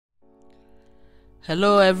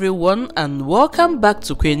Hello everyone and welcome back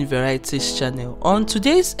to Queen Varieties channel. On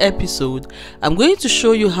today's episode, I'm going to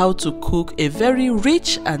show you how to cook a very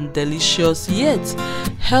rich and delicious yet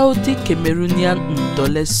healthy Cameroonian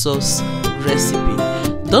Ndole sauce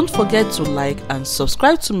recipe. Don't forget to like and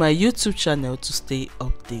subscribe to my YouTube channel to stay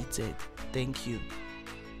updated. Thank you.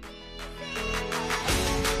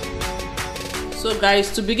 So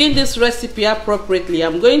guys, to begin this recipe appropriately,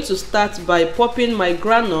 I'm going to start by popping my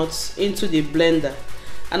groundnuts into the blender.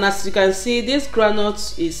 And as you can see, this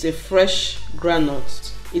groundnut is a fresh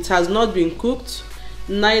groundnut. It has not been cooked,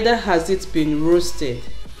 neither has it been roasted.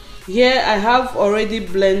 Here I have already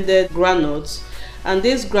blended groundnuts, and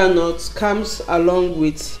this groundnut comes along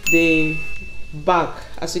with the bark.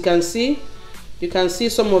 As you can see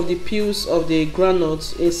some of the peels of the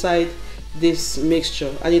groundnuts inside this mixture,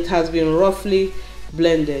 and it has been roughly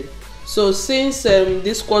blended. So since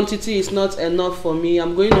this quantity is not enough for me,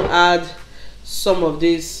 I'm going to add some of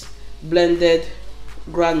this blended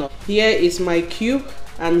groundnut. Here is my cube,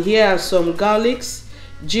 and here are some garlics,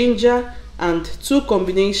 ginger, and 2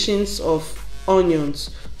 combinations of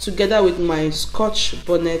onions together with my Scotch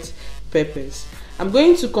bonnet peppers. I'm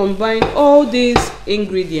going to combine all these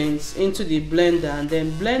ingredients into the blender and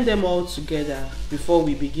then blend them all together before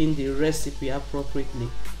we begin the recipe appropriately.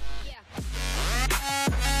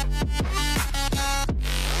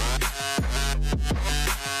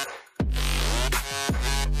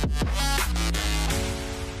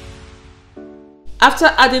 After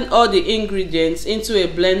adding all the ingredients into a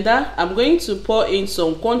blender, I'm going to pour in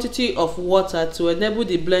some quantity of water to enable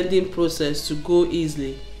the blending process to go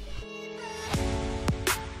easily.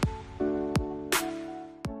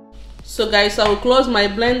 So guys, I will close my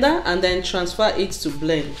blender and then transfer it to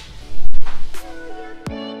blend.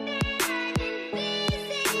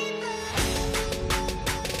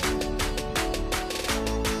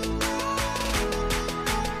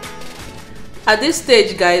 At this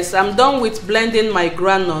stage guys, I'm done with blending my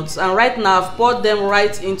groundnuts, and right now I've poured them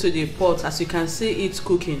right into the pot. As you can see, it's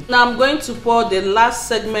cooking. Now I'm going to pour the last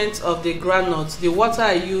segment of the groundnuts, the water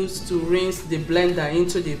I used to rinse the blender,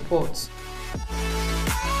 into the pot.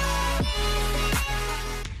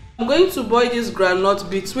 I'm going to boil this groundnut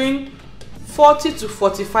between 40 to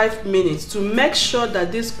 45 minutes to make sure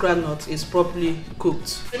that this groundnut is properly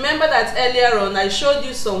cooked. Remember that earlier on I showed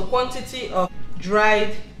you some quantity of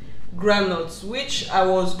dried groundnuts which I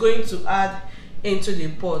was going to add into the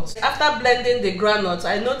pot. After blending the groundnuts,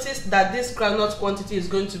 I noticed that this groundnut quantity is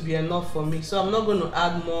going to be enough for me, so I'm not going to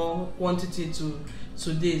add more quantity to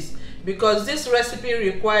this, because this recipe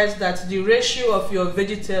requires that the ratio of your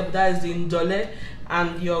vegetable, that is the ndole,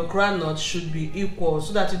 and your groundnut should be equal,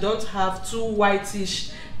 so that you don't have too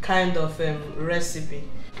whitish kind of recipe.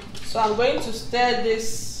 So I'm going to stir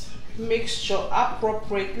this mixture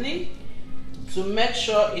appropriately to make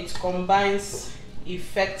sure it combines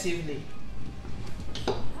effectively.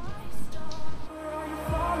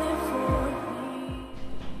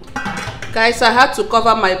 Guys, I had to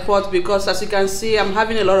cover my pot because as you can see, I'm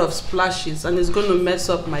having a lot of splashes and it's going to mess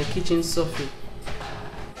up my kitchen surface.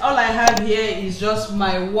 All I have here is just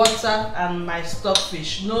my water and my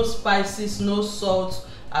stockfish. No spices, no salt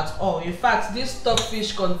at all. In fact, this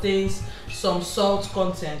stockfish contains some salt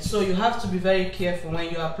content, so you have to be very careful when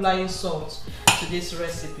you're applying salt to this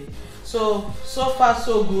recipe. So far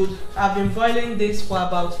so good. I've been boiling this for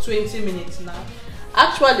about 20 minutes now.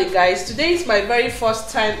 Actually guys, today is my very first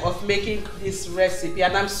time of making this recipe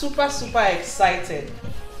and I'm super excited.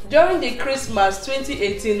 During the Christmas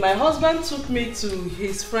 2018, my husband took me to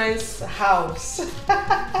his friend's house.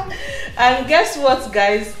 And guess what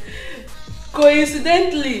guys?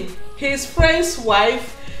 Coincidentally, his friend's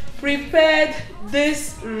wife prepared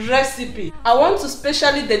this recipe. I want to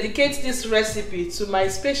specially dedicate this recipe to my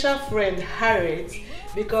special friend Harriet,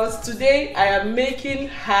 because today I am making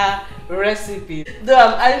her recipe, though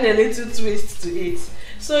I'm adding a little twist to it.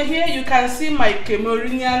 So here you can see my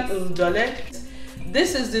Cameroonian Ndole.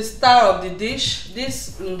 This is the star of the dish,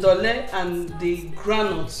 this ndole and the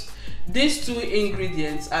groundnuts. These 2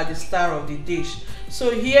 ingredients are the star of the dish. So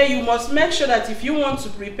here you must make sure that if you want to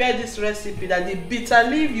prepare this recipe, that the bitter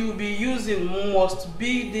leaf you will be using must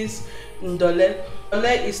be this ndole.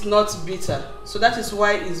 Ndole is not bitter, so that is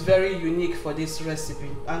why it's very unique for this recipe.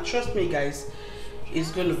 And trust me guys,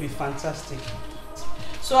 it's going to be fantastic.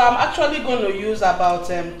 So I'm actually going to use about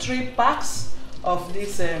 3 packs of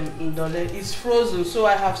this ndole. It's frozen, so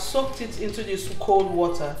I have soaked it into this cold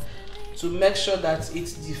water to make sure that it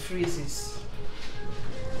defreezes.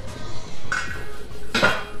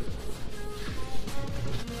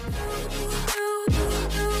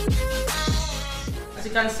 As you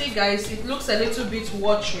you can see, guys, it looks a little bit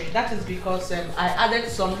watery. That is because I added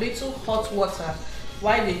some little hot water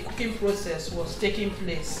while the cooking process was taking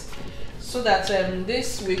place, so that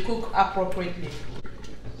this will cook appropriately.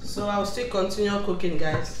 So I'll still continue cooking,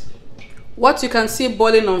 guys. What you can see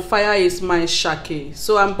boiling on fire is my shake.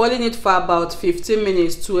 So I'm boiling it for about 15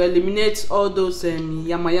 minutes to eliminate all those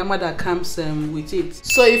yama that comes with it.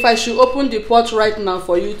 So if I should open the pot right now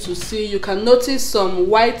for you to see, you can notice some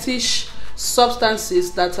whitish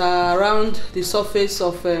substances that are around the surface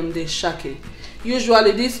of the shake.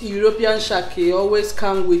 Usually this European shake always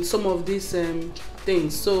come with some of these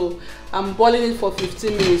things. So I'm boiling it for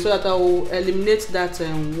 15 minutes so that I will eliminate that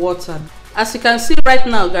water. As you can see right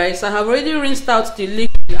now, guys, I have already rinsed out the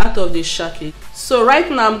liquid out of the shake. So right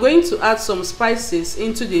now I'm going to add some spices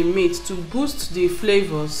into the meat to boost the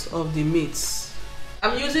flavors of the meats.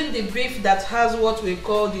 I'm using the beef that has what we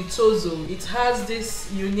call the tozo. It has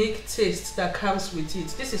this unique taste that comes with it.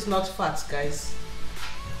 This is not fat, guys.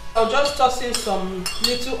 I'll just toss in some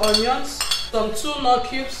little onions, some tuna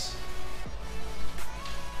cubes,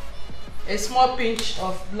 a small pinch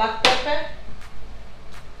of black pepper,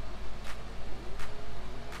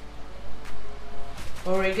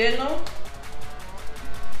 oregano,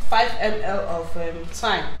 5 ml of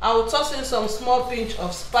thyme. I will toss in some small pinch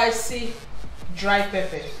of spicy dry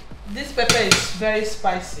pepper. This pepper is very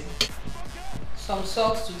spicy. Some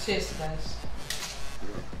salt to taste, guys.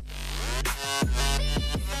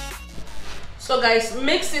 So guys,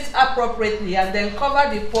 mix it appropriately and then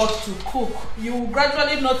cover the pot to cook. You will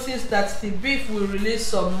gradually notice that the beef will release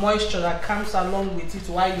some moisture that comes along with it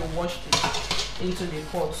while you wash it into the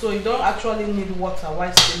pot. So you don't actually need water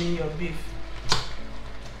while steaming your beef.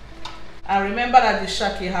 And remember that the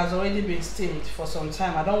shake has already been steamed for some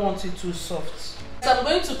time. I don't want it too soft. So I'm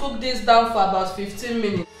going to cook this down for about 15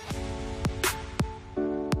 minutes.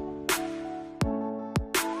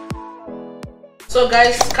 So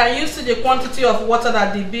guys, can you see the quantity of water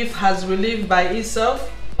that the beef has relieved by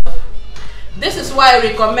itself? This is why I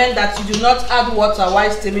recommend that you do not add water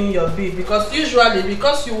while steaming your beef, because usually,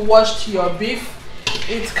 because you washed your beef,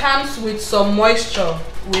 it comes with some moisture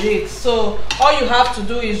with it. So all you have to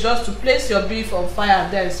do is just to place your beef on fire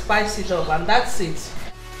and then spice it up, and that's it.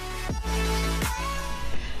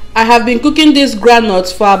 I have been cooking these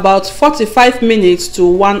groundnuts for about 45 minutes to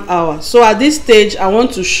 1 hour. So at this stage, I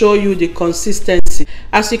want to show you the consistency.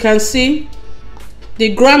 As you can see,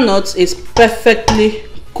 the groundnut is perfectly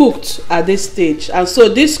cooked at this stage, and so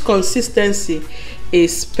this consistency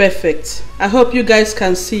is perfect. I hope you guys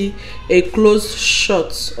can see a close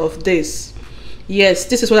shot of this. Yes,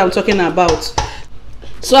 this is what I'm talking about.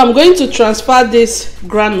 So I'm going to transfer this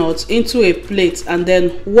groundnut into a plate and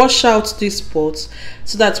then wash out this pot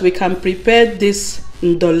so that we can prepare this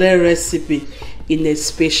ndole recipe in a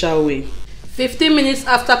special way. 15 minutes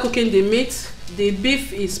after cooking the meat, the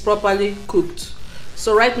beef is properly cooked.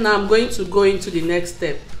 So right now I'm going to go into the next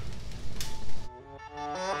step.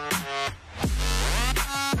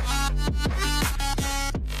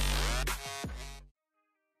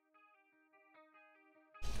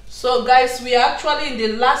 So guys, we are actually in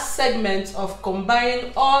the last segment of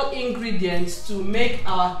combining all ingredients to make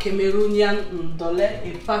our Cameroonian Ndole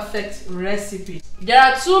a perfect recipe. There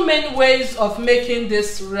are two main ways of making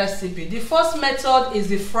this recipe. The first method is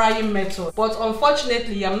the frying method, but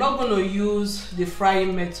unfortunately I'm not going to use the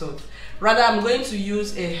frying method. Rather, I'm going to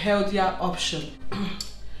use a healthier option.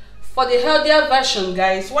 For the healthier version,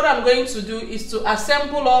 guys, what I'm going to do is to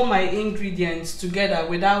assemble all my ingredients together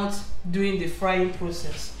without doing the frying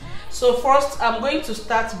process. So first, I'm going to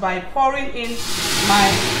start by pouring in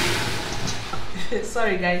my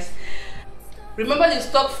sorry guys, remember the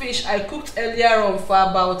stockfish I cooked earlier on for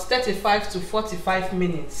about 35 to 45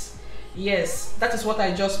 minutes. Yes, that is what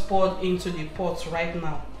I just poured into the pot right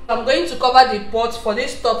now. I'm going to cover the pot for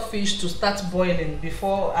this stockfish to start boiling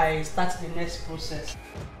before I start the next process.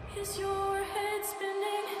 Is your head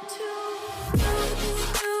spinning too?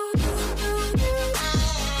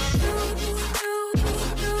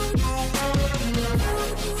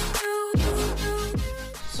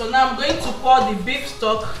 So now I'm going to pour the beef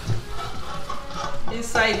stock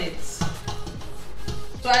inside it.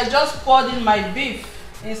 So I just poured in my beef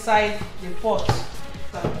inside the pot.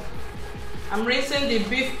 I'm rinsing the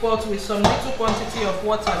beef pot with some little quantity of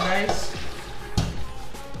water, guys.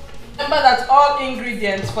 Remember that all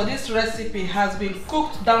ingredients for this recipe has been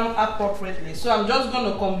cooked down appropriately. So I'm just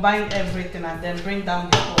going to combine everything and then bring down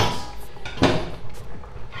the pot.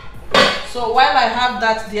 So while I have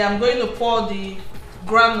that there, I'm going to pour the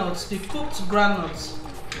groundnuts, the cooked groundnuts,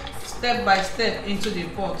 step by step into the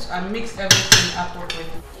pot and mix everything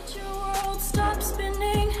appropriately. Does your world stop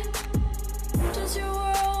spinning? Does your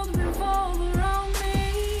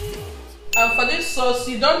And for this sauce,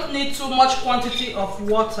 you don't need too much quantity of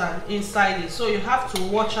water inside it, so you have to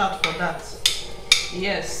watch out for that.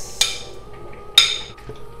 Yes.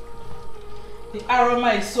 The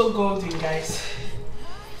aroma is so golden, guys.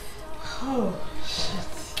 Oh, shit.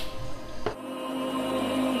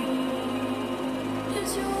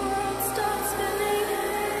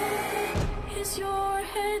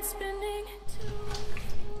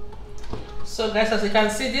 So guys, as you can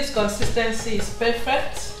see, this consistency is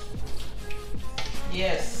perfect.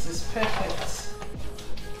 Yes, it's perfect.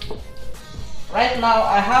 Right now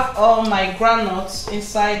I have all my groundnuts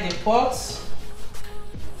inside the pot.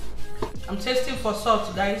 I'm tasting for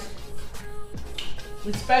salt, guys.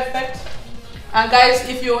 It's perfect. And guys,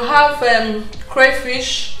 if you have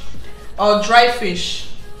crayfish or dry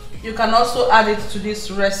fish, you can also add it to this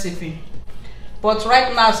recipe. But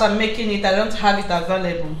right now, as I'm making it, I don't have it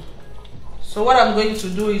available. So what I'm going to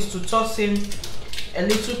do is to toss in a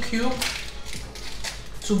little cube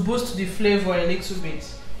to boost the flavor a little bit.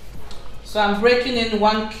 So I'm breaking in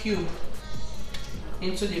 1 cube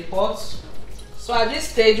into the pot. So at this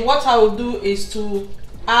stage, what I will do is to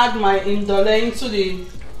add my ndole into the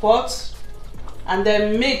pot and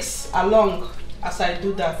then mix along as I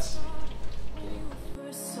do that.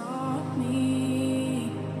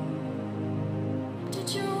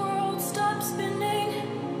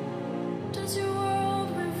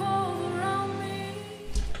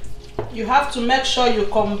 You have to make sure you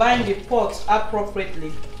combine the pot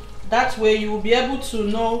appropriately. That way you will be able to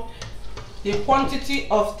know the quantity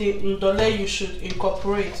of the ndole you should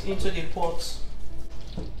incorporate into the pot.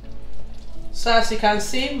 So as you can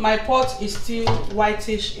see, my pot is still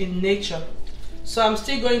whitish in nature. So I'm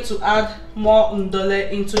still going to add more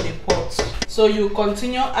ndole into the pot. So you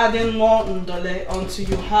continue adding more ndole until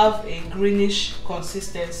you have a greenish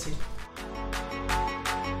consistency.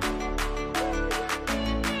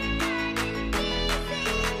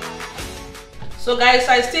 So guys,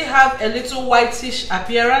 I still have a little whitish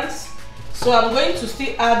appearance, so I'm going to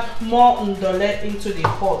still add more ndole into the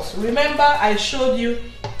pot. Remember, I showed you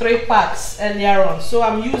 3 packs earlier on, so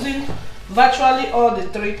I'm using virtually all the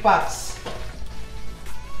 3 packs.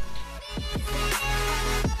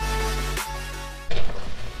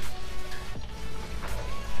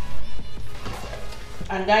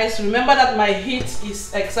 And guys, remember that my heat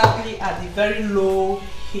is exactly at the very low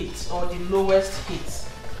heat, or the lowest heat.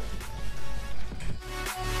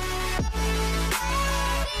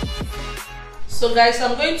 So guys,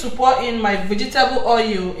 I'm going to pour in my vegetable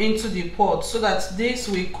oil into the pot so that this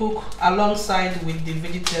will cook alongside with the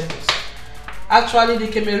vegetables. Actually, the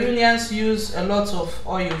Cameroonians use a lot of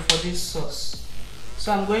oil for this sauce.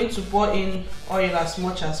 So I'm going to pour in oil as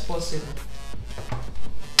much as possible.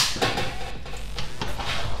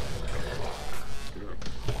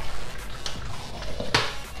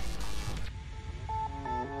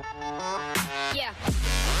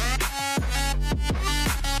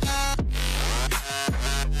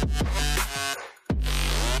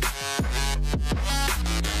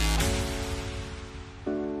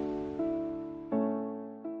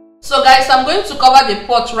 So guys, I'm going to cover the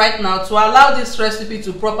pot right now to allow this recipe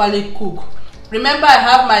to properly cook. Remember, I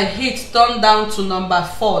have my heat turned down to number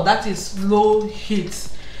 4, that is low heat.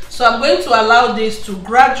 So I'm going to allow this to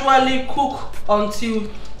gradually cook until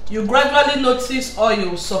you gradually notice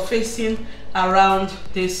oil surfacing around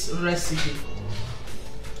this recipe.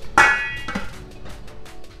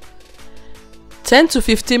 10 to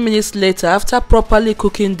 15 minutes later, after properly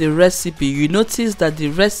cooking the recipe, you notice that the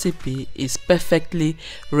recipe is perfectly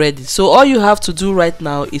ready. So all you have to do right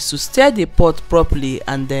now is to stir the pot properly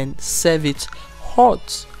and then serve it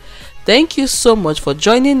hot. Thank you so much for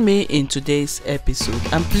joining me in today's episode,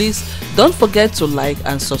 and please don't forget to like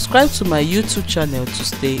and subscribe to my YouTube channel to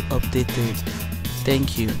stay updated.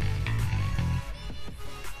 Thank you.